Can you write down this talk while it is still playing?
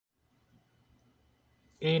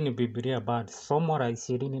Hii ni Biblia Bard, somo la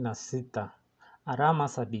 26, alama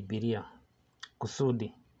za Biblia,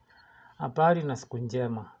 kusudi. Habari na siku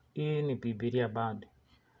njema, hii ni Biblia Bard.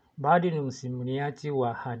 Bard ni msimuliaji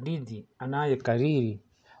wa hadithi anayekariri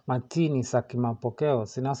matini za kimapokeo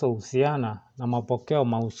zinazohusiana na mapokeo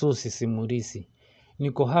mahususi simulizi.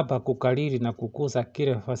 Niko hapa kukariri na kukuza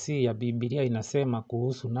kile fasihi ya Biblia inasema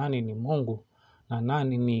kuhusu nani ni Mungu na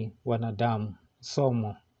nani ni wanadamu.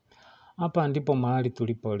 Somo. Hapa ndipo mahali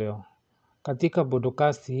tulipo leo. Katika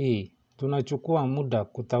podcast hii, tunachukua muda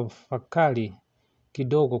kutafakari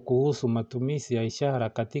kidogo kuhusu matumizi ya ishara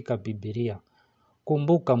katika Biblia.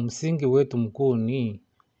 Kumbuka msingi wetu mkuu ni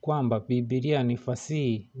kwamba Biblia ni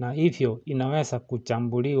fasihi na hivyo inaweza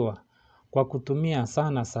kuchambuliwa kwa kutumia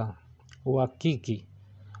sana za uhakiki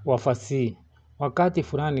wa fasihi. Wakati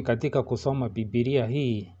fulani katika kusoma Biblia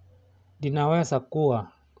hii, linaweza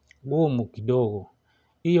kuwa gumu kidogo.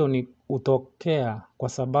 Hiyo ni hutokea kwa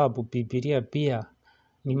sababu Biblia pia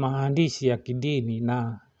ni maandishi ya kidini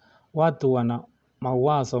na watu wana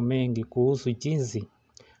mawazo mengi kuhusu jinsi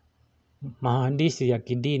maandishi ya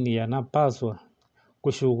kidini yanapaswa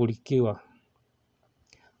kushughulikiwa.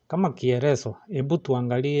 Kama kielezo, hebu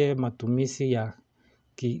tuangalie matumizi ya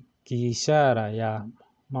kiishara ya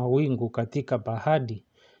mawingu katika baadhi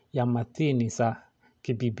ya matini za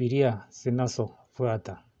kibiblia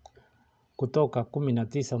zinazofuata. Kutoka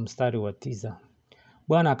 19 mstari wa 9.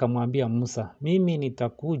 Bwana akamwambia Musa, mimi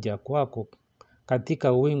nitakuja kwako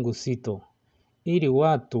katika wingu zito, ili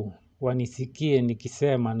watu wanisikie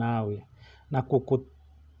nikisema nawe na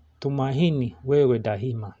kukutumaini wewe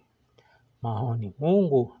daima. Maoni.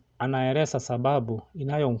 Mungu anaeleza sababu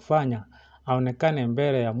inayomfanya aonekane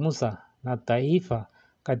mbele ya Musa na taifa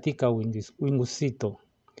katika wingu zito.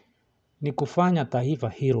 Ni kufanya taifa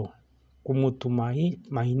hilo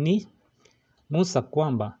kumtumaini Musa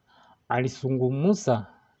kwamba alizungumza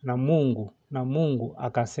na Mungu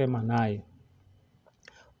akasema naye.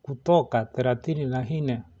 Kutoka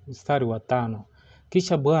 34 mstari wa 5.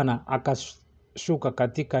 Kisha Bwana akashuka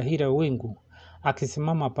katika ile wingu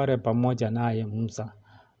akisimama pale pamoja naye Musa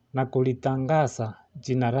na kulitangaza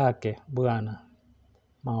jina lake Bwana.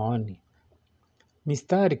 Maoni.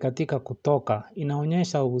 Mistari katika Kutoka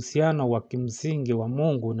inaonyesha uhusiano wa kimsingi wa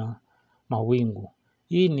Mungu na mawingu.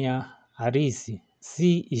 Hii ni halisi,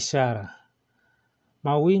 si ishara.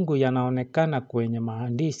 Mawingu yanaonekana kwenye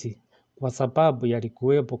maandishi kwa sababu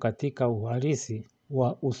yalikuwepo katika uhalisi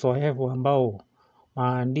wa uzoefu ambao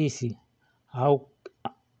maandishi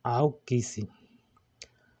haukisi.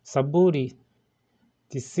 Zaburi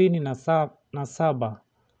 97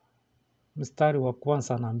 mstari wa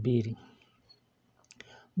 1 na 2.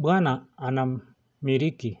 Bwana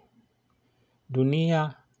anamiliki,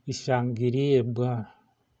 dunia ishangilie Bwana.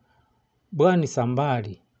 Bwana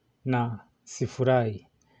sambali na sifurahi.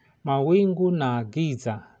 Mawingu na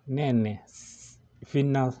giza nene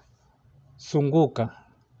vinazunguka.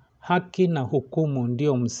 Haki na hukumu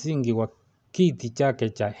ndio msingi wa kiti chake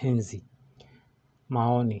cha enzi.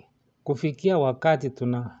 Maoni. Kufikia wakati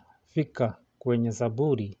tunafika kwenye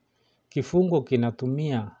Zaburi, kifungu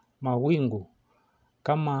kinatumia mawingu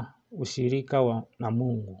kama ushirika na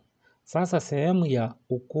Mungu. Sasa sehemu ya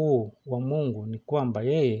ukuu wa Mungu ni kwamba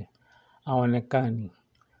yeye haonekani,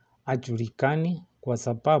 hajulikani kwa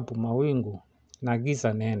sababu mawingu na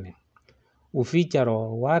giza nene huficha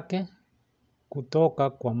roho wake kutoka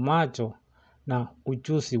kwa macho na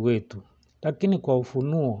ujuzi wetu. Lakini kwa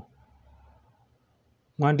ufunuo,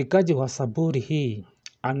 mwandikaji wa Zaburi hii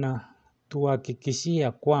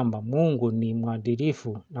anatuhakikishia kwamba Mungu ni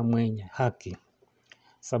mwadilifu na mwenye haki.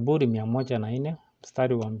 Zaburi 104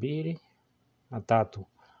 mstari wa 2 na 3.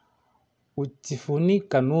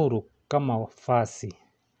 Ujifunika nuru kama vazi,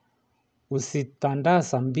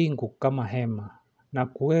 usitandaza mbingu kama hema, na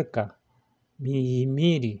kuweka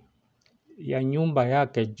mihimili ya nyumba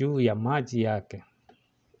yake juu ya maji yake.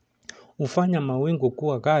 Hufanya mawingu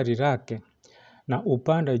kuwa gari lake na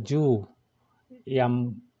upanda juu ya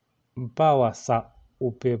mbawa za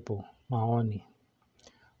upepo. Maoni.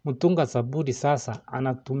 Mtunga Zaburi sasa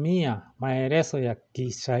anatumia maelezo ya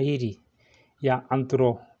kishairi ya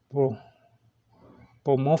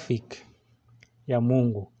anthropomorphic ya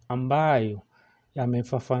Mungu ambayo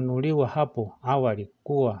yamefafanuliwa hapo awali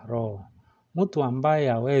kuwa roho. Mtu ambaye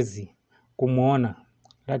hawezi kumwona,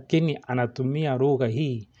 lakini anatumia lugha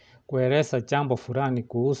hii kueleza jambo fulani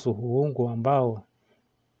kuhusu uungu ambao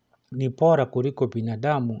ni bora kuliko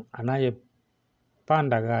binadamu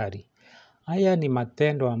anayepanda gari. Haya ni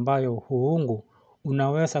matendo ambayo uungu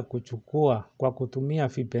unaweza kuchukua kwa kutumia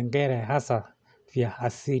vipengele hasa vya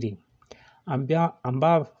asili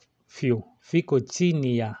ambavyo viko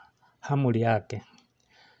chini ya amri yake.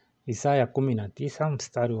 Isaya 19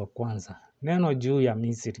 mstari wa kwanza. Neno juu ya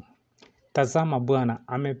Misri. Tazama, Bwana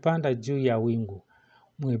amepanda juu ya wingu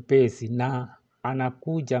mwepesi na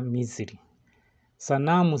anakuja Misri.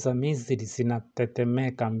 Sanamu za Misri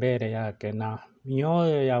zinatetemeka mbele yake na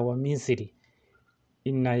mioyo ya Wamisri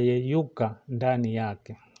inayeyuka ndani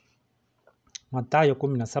yake. Mathayo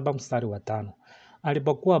 17 mstari wa 5.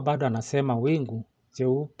 Alipokuwa bado anasema, wingu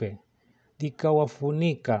jeupe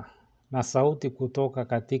likawafunika na sauti kutoka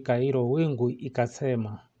katika hilo wingu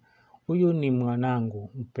ikasema, huyu ni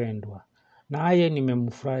mwanangu mpendwa, naye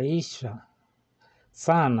nimemfurahisha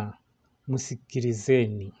sana,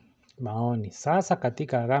 msikilizeni. Maoni. Sasa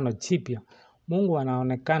katika Agano Jipya, Mungu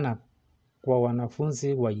anaonekana kwa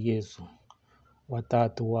wanafunzi wa Yesu,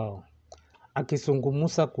 watatu wao,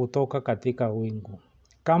 akizungumza kutoka katika wingu.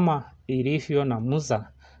 Kama ilivyo na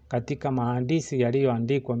Musa katika maandishi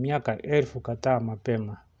yaliyoandikwa miaka 1000 kadhaa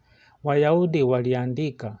mapema. Wayahudi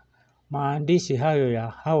waliandika maandishi hayo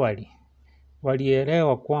ya awali.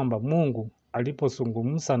 Walielewa kwamba Mungu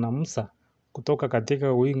alipozungumza na Musa kutoka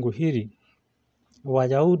katika wingu hili,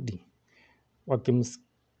 Wayahudi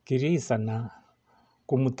wakimsikiliza na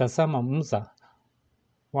kumtazama Musa,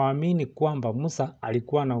 waamini kwamba Musa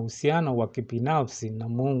alikuwa na uhusiano wa kibinafsi na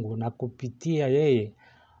Mungu na kupitia yeye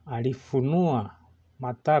alifunua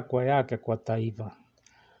matakwa yake kwa taifa.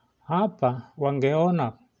 Hapa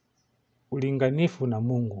wangeona ulinganifu na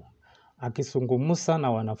Mungu akizungumza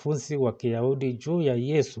na wanafunzi wa Kiyahudi juu ya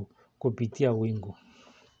Yesu kupitia wingu.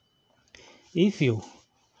 Hivyo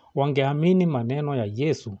wangeamini maneno ya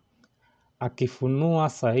Yesu akifunua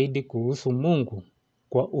zaidi kuhusu Mungu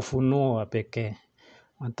kwa ufunuo wa pekee.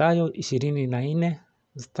 Mathayo 24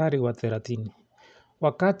 mstari wa 30.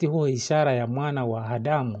 Wakati huo ishara ya mwana wa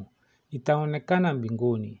Adamu itaonekana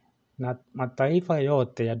mbinguni na mataifa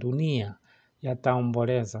yote ya dunia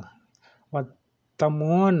yataomboleza.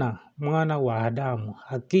 Watamuona mwana wa Adamu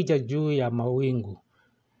akija juu ya mawingu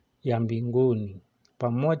ya mbinguni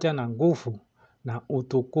pamoja na nguvu na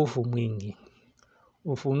utukufu mwingi.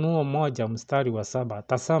 Ufunuo 1 mstari wa 7.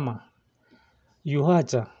 Tazama,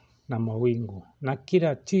 yuaja na mawingu na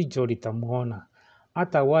kila jicho litamuona,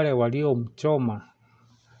 hata wale waliomchoma,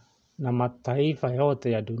 na mataifa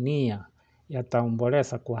yote ya dunia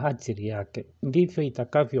yataomboleza kwa ajili yake. Ndivyo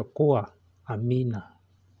itakavyokuwa. Amina.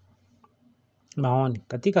 Maoni.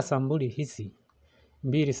 Katika sambuli hizi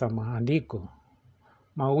mbili za maandiko,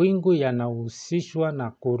 mawingu yanahusishwa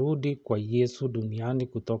na kurudi kwa Yesu duniani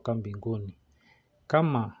kutoka mbinguni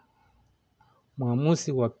kama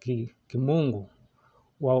mwamuzi wa kimungu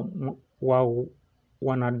wa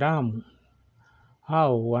wanadamu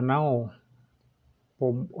hao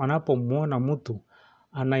wanapomwona mtu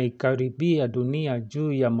anaikaribia dunia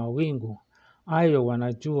juu ya mawingu hayo,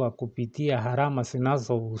 wanajua kupitia alama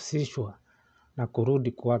zinazohusishwa na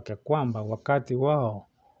kurudi kwake kwamba wakati wao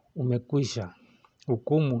umekwisha,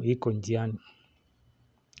 hukumu iko njiani.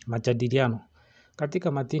 Majadiliano.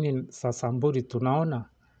 Katika matini za sambuli tunaona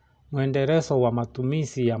mwendelezo wa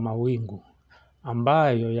matumizi ya mawingu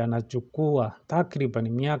ambayo yanachukua takriban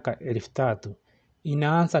miaka 3000.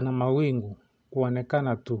 Inaanza na mawingu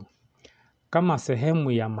kuonekana tu kama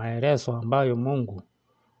sehemu ya maelezo ambayo Mungu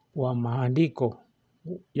wa maandiko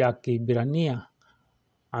ya Kiebrania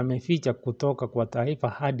ameficha kutoka kwa taifa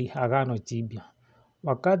hadi Agano Jipya.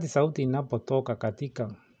 Wakati sauti inapotoka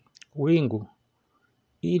katika wingu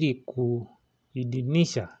ili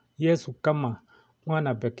kuidhinisha Yesu kama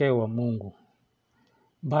mwana pekee wa Mungu.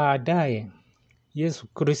 Baadaye Yesu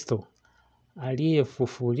Kristo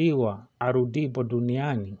aliyefufuliwa arudipo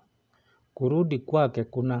duniani, kurudi kwake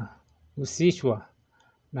kunahusishwa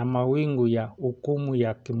na mawingu ya hukumu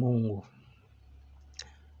ya kimungu.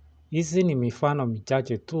 Hizi ni mifano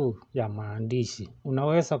michache tu ya maandishi.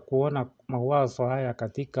 Unaweza kuona mawazo haya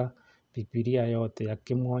katika Biblia yote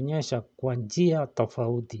yakimwonyesha kwa njia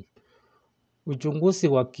tofauti. Uchunguzi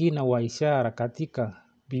wa kina wa ishara katika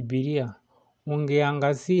Biblia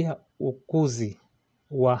ungeangazia ukuzi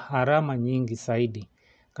wa alama nyingi zaidi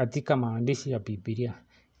katika maandishi ya Biblia.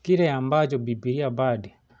 Kile ambacho Biblia bado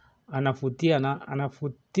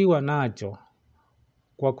anavutiwa nacho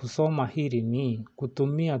kwa kusoma hili ni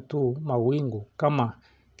kutumia tu mawingu kama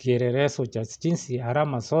kielelezo cha jinsi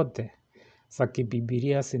alama zote za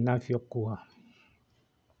kibiblia zinavyokuwa.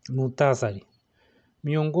 Muhtasari.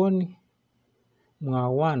 Miongoni mwa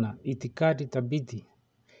wana itikadi thabiti,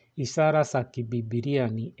 ishara za kibiblia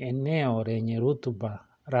ni eneo lenye rutuba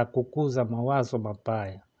la kukuza mawazo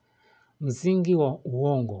mabaya, msingi wa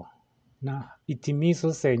uongo na hitimizo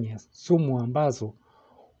zenye sumu ambazo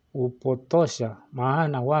hupotosha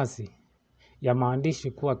maana wazi ya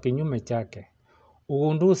maandishi kuwa kinyume chake.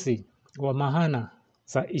 Ugunduzi wa maana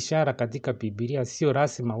za ishara katika Biblia sio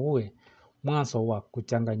lazima uwe mwanzo wa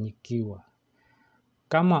kuchanganyikiwa.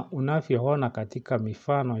 Kama unavyoona katika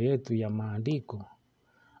mifano yetu ya maandiko,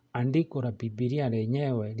 andiko la Biblia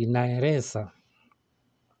lenyewe linaeleza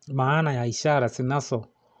maana ya ishara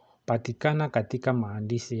zinazopatikana katika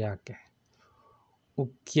maandishi yake.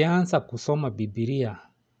 Ukianza kusoma Biblia,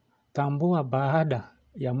 tambua baada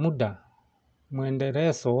ya muda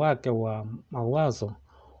mwendelezo wake wa mawazo,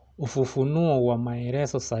 ufufunuo wa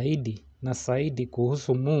maelezo zaidi na zaidi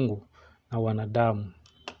kuhusu Mungu na wanadamu.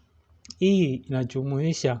 Hii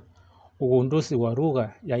inajumuisha ugunduzi wa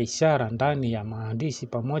lugha ya ishara ndani ya maandishi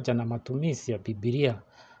pamoja na matumizi ya Biblia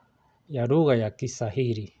ya lugha ya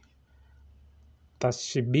Kiswahili,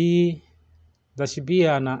 tashbihi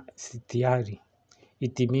na sitiari.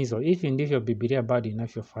 Hitimizo. Hivi ndivyo Biblia bado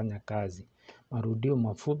inavyofanya kazi. Marudio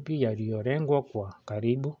mafupi yaliyolengwa kwa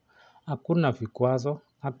karibu. Hakuna vikwazo.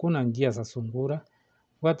 Hakuna njia za sungura.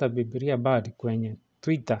 Fuata Biblia bado kwenye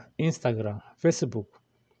Twitter, Instagram, Facebook.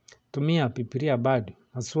 Tumia Biblia bado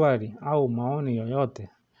maswali au maoni yoyote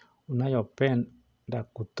unayopenda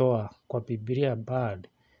kutoa kwa Biblia bado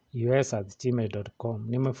us@gmail.com.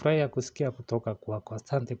 Nimefurahia kusikia kutoka kwako.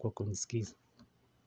 Asante kwa kunisikiza.